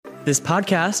This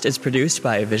podcast is produced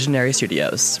by Visionary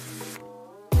Studios.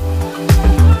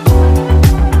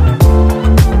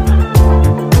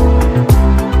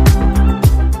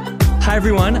 Hi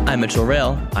everyone, I'm Mitchell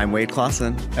Rail. I'm Wade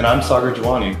Clausen. And I'm Sagar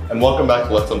Jawani. And welcome back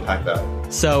to Let's Unpack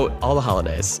That. So, all the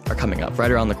holidays are coming up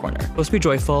right around the corner. Supposed to be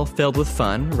joyful, filled with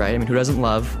fun, right? I mean, who doesn't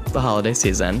love the holiday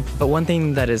season? But one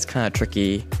thing that is kind of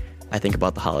tricky, I think,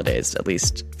 about the holidays, at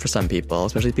least for some people,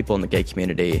 especially people in the gay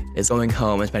community, is going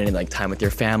home and spending like time with your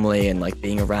family and like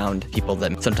being around people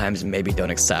that sometimes maybe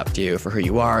don't accept you for who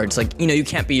you are. It's like, you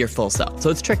can't be your full self. So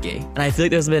it's tricky. And I feel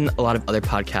like there's been a lot of other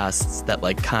podcasts that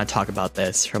like kind of talk about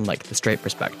this from like the straight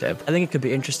perspective. I think it could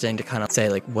be interesting to kind of say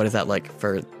like, what is that like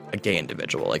for a gay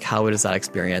individual? Like, how is that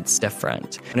experience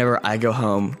different? Whenever I go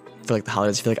home for like the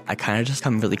holidays, I feel like I kind of just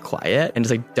come really quiet and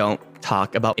just like don't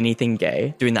talk about anything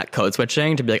gay, doing that code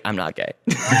switching to be like, I'm not gay.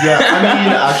 Yeah, I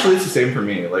mean, actually it's the same for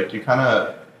me. Like, you kind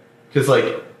of, because like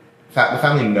the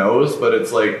family knows, but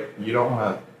it's like you don't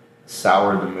want to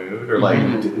sour the mood or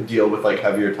like deal with like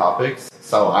heavier topics.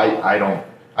 So I'm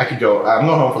going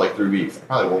home for like 3 weeks. I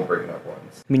probably won't bring it up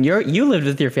once. I mean, you lived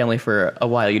with your family for a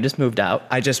while. You just moved out.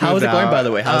 I just moved out. How's it going, by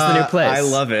the way? How's the new place? I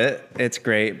love it. It's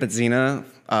great. But Xena,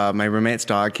 my roommate's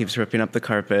dog, keeps ripping up the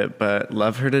carpet, but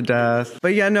love her to death.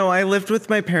 But yeah, no, I lived with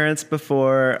my parents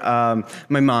before.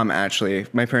 My mom, actually.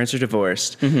 My parents are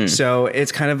divorced. Mm-hmm. So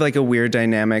it's kind of like a weird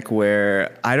dynamic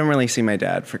where I don't really see my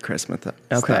dad for Christmas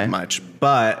that much.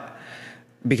 But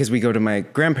because we go to my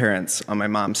grandparents on my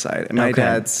mom's side, and my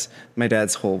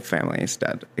dad's whole family is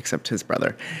dead except his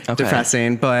brother. Okay.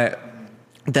 Depressing, but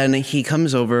then he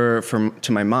comes over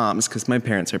to my mom's because my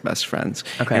parents are best friends,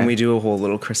 and we do a whole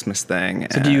little Christmas thing.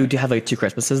 So do you have like 2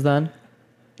 Christmases then?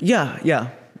 Yeah.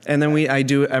 And then I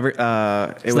do every.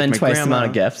 So then twice the amount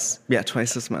of gifts. Yeah,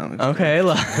 twice this amount. Okay,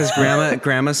 because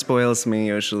grandma spoils me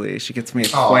usually. She gets me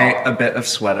quite a bit of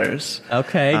sweaters.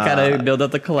 Okay, gotta build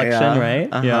up the collection, right?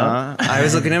 Uh-huh. Yeah. I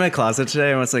was looking in my closet today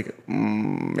and was like,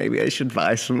 maybe I should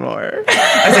buy some more.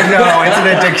 I said, no, it's an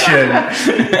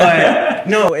addiction. But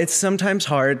no, it's sometimes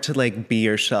hard to like be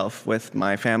yourself with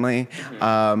my family.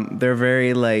 They're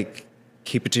very like,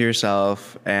 keep it to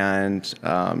yourself and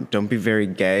don't be very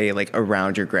gay like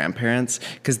around your grandparents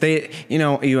because they,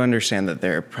 you understand that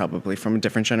they're probably from a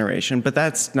different generation, but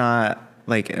that's not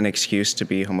like an excuse to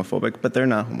be homophobic. But they're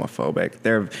not homophobic.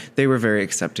 They were very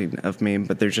accepting of me,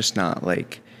 but they're just not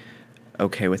like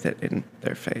okay with it in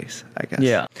their face, I guess.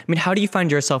 Yeah. I mean, how do you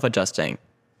find yourself adjusting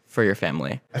for your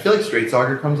family? I feel like straight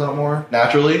soccer comes out more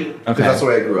naturally because that's the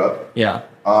way I grew up. Yeah.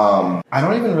 I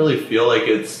don't even really feel like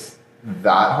it's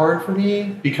that hard for me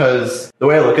because the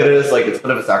way I look at it is like it's a bit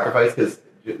of a sacrifice because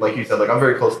like you said, like I'm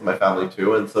very close to my family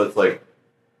too, and so it's like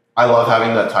I love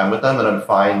having that time with them and I'm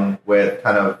fine with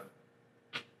kind of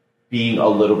being a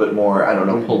little bit more, I don't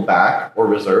know, pulled back or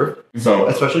reserved. Mm-hmm. So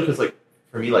especially because like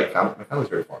for me, like my family's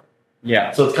very far.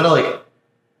 Yeah. So it's kind of like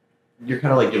you're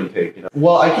kind of like give and take,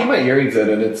 Well, I keep my earrings in,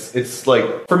 and it's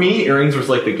like for me, earrings was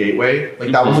like the gateway.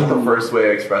 Like that was like the first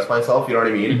way I expressed myself. You know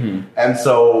what I mean? Mm-hmm. And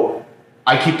so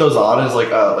I keep those on as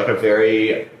like a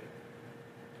very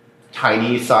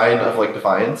tiny sign of like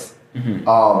defiance. Mm-hmm.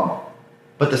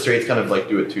 But the straights kind of like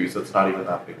do it too, so it's not even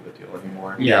that big of a deal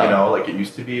anymore. Yeah. Like it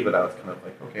used to be, but now it's kind of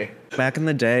like, okay. Back in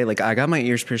the day, like I got my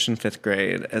ears pierced in 5th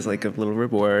grade as like a little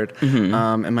reward. Mm-hmm.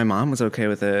 And my mom was okay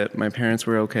with it. My parents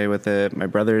were okay with it. My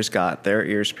brothers got their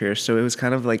ears pierced. So it was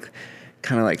kind of like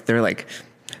they're like,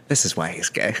 this is why he's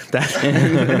gay.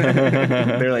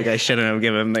 They're like, I shouldn't have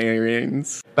given him the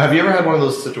earrings. Have you ever had one of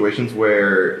those situations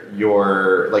where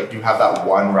you're like, you have that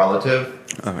one relative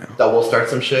that will start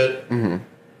some shit? Mm-hmm.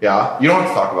 Yeah? You don't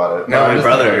have to talk about it. No, my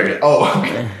brother. Oh,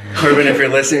 okay. Corbin, if you're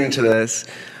listening to this,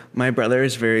 my brother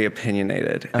is very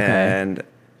opinionated. Okay. And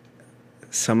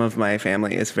some of my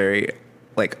family is very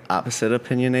like opposite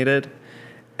opinionated.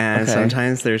 And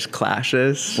sometimes there's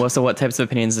clashes. Well, so what types of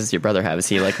opinions does your brother have? Is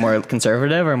he like more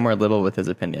conservative or more liberal with his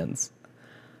opinions?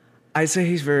 I'd say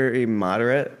he's very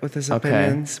moderate with his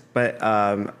opinions. But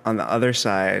on the other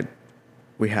side,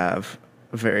 we have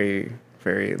very,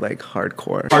 very like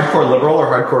hardcore. Hardcore liberal or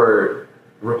hardcore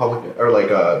Republican or like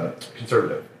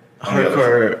conservative?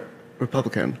 Hardcore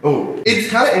Republican. Oh,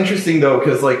 it's kind of interesting though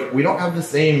because like we don't have the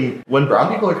same. When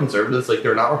brown people are conservatives, like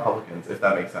they're not Republicans, if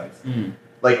that makes sense. Mm-hmm.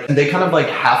 Like they kind of like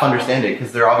half understand it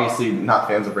because they're obviously not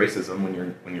fans of racism when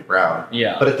you're brown.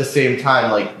 Yeah. But at the same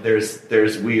time, like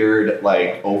there's weird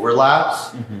like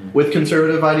overlaps with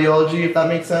conservative ideology, if that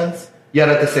makes sense. Yet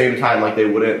at the same time, like they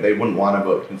wouldn't want to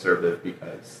vote conservative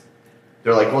because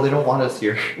they're like, well, they don't want us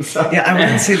here. So, Yeah, I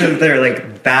wouldn't say that they're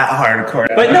like that hardcore.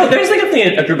 But no, there's like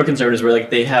a group of conservatives where like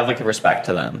they have like a respect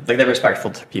to them. Like they're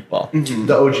respectful to people.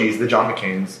 the OGs, the John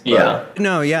McCains. But Yeah.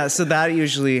 No, yeah, so that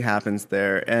usually happens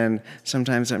there. And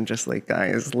sometimes I'm just like,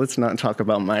 guys, let's not talk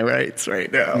about my rights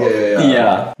right now.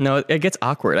 Yeah. No, it gets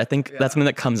awkward. I think that's something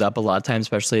that comes up a lot of times,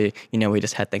 especially, we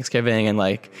just had Thanksgiving and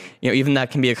like, even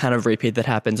that can be a kind of repeat that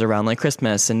happens around like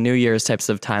Christmas and New Year's types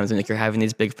of times when like you're having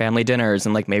these big family dinners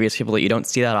and like maybe it's people that you don't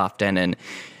see that often. And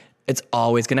it's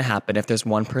always going to happen if there's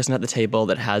one person at the table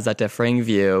that has that differing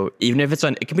view, even if it's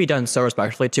done, it can be done so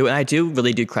respectfully too. And I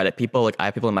really do credit people. Like I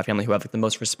have people in my family who have like the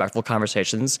most respectful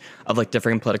conversations of like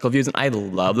differing political views. And I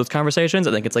love those conversations.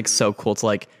 I think it's like so cool to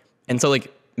like, and so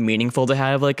like meaningful to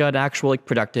have like an actual like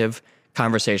productive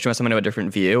conversation with someone who has a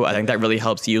different view. I think that really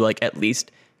helps you like at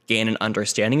least gain an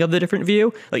understanding of the different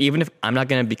view. Like even if I'm not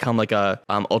going to become like a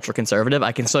ultra conservative,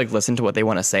 I can still like listen to what they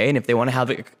want to say. And if they want to have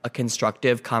like, a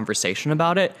constructive conversation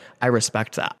about it, I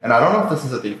respect that. And I don't know if this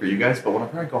is a thing for you guys, but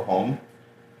whenever I go home,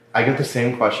 I get the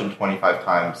same question 25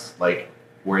 times. Like,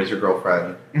 where's your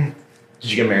girlfriend? Did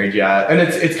you get married yet? And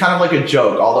it's kind of like a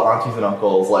joke. All the aunties and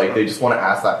uncles, like they just want to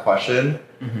ask that question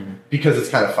because it's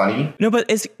kind of funny. No, but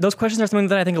those questions are something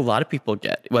that I think a lot of people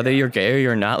get, whether you're gay or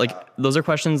you're not. Like those are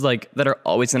questions like that are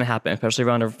always going to happen, especially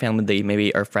around our family that you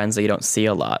maybe are friends that you don't see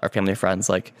a lot, or family friends.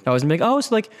 Like they're always gonna be like, oh,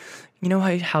 so like,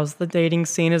 how's the dating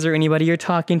scene? Is there anybody you're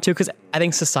talking to? Because I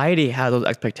think society has those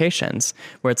expectations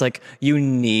where it's like you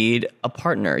need a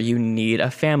partner, you need a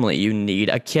family, you need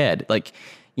a kid. Like,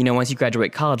 once you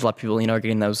graduate college, a lot of people, are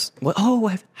getting those,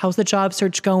 how's the job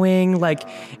search going? Like,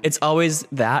 it's always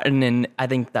that. And then I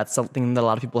think that's something that a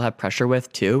lot of people have pressure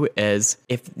with too, is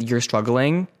if you're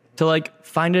struggling to like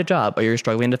find a job, or you're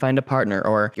struggling to find a partner,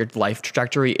 or your life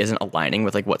trajectory isn't aligning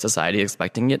with like what society is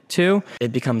expecting it to,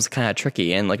 it becomes kind of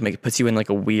tricky and like it puts you in like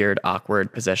a weird,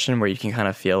 awkward position where you can kind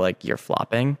of feel like you're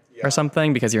flopping or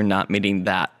something because you're not meeting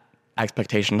that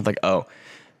expectation of like, oh,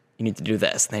 you need to do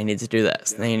this, then you need to do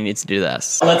this, then you need to do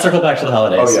this. Let's circle back to the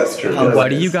holidays. Oh, yes, true.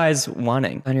 What are you guys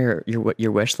wanting on your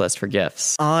wish list for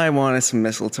gifts? All I want is some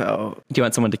mistletoe. Do you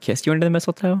want someone to kiss you under the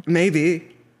mistletoe? Maybe.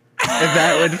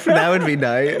 If that would be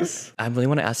nice. I really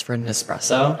want to ask for an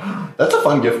espresso. That's a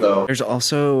fun gift, though. There's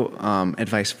also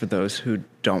advice for those who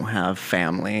don't have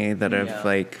family that have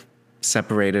like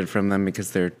separated from them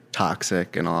because they're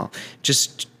toxic and all.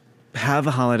 Just have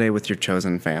a holiday with your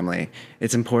chosen family.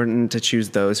 It's important to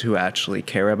choose those who actually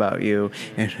care about you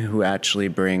and who actually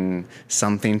bring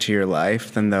something to your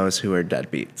life than those who are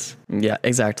deadbeats. Yeah,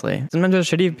 exactly. Sometimes there's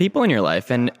shitty people in your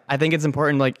life, and I think it's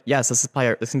important, like, yes, this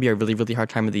can be a really, really hard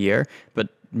time of the year, but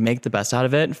make the best out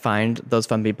of it. Find those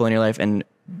fun people in your life and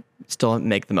still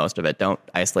make the most of it. Don't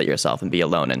isolate yourself and be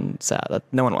alone and sad.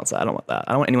 No one wants that. I don't want that.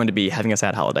 I don't want anyone to be having a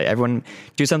sad holiday. Everyone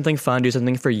do something fun, do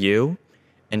something for you,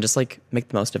 and just like make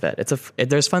the most of it.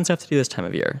 There's fun stuff to do this time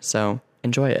of year, so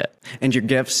enjoy it. And your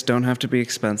gifts don't have to be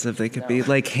expensive. They could be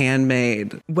like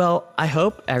handmade. Well, I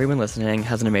hope everyone listening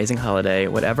has an amazing holiday.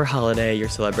 Whatever holiday you're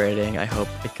celebrating, I hope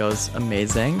it goes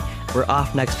amazing. We're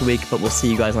off next week, but we'll see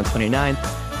you guys on the 29th.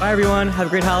 Bye, everyone. Have a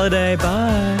great holiday.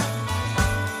 Bye.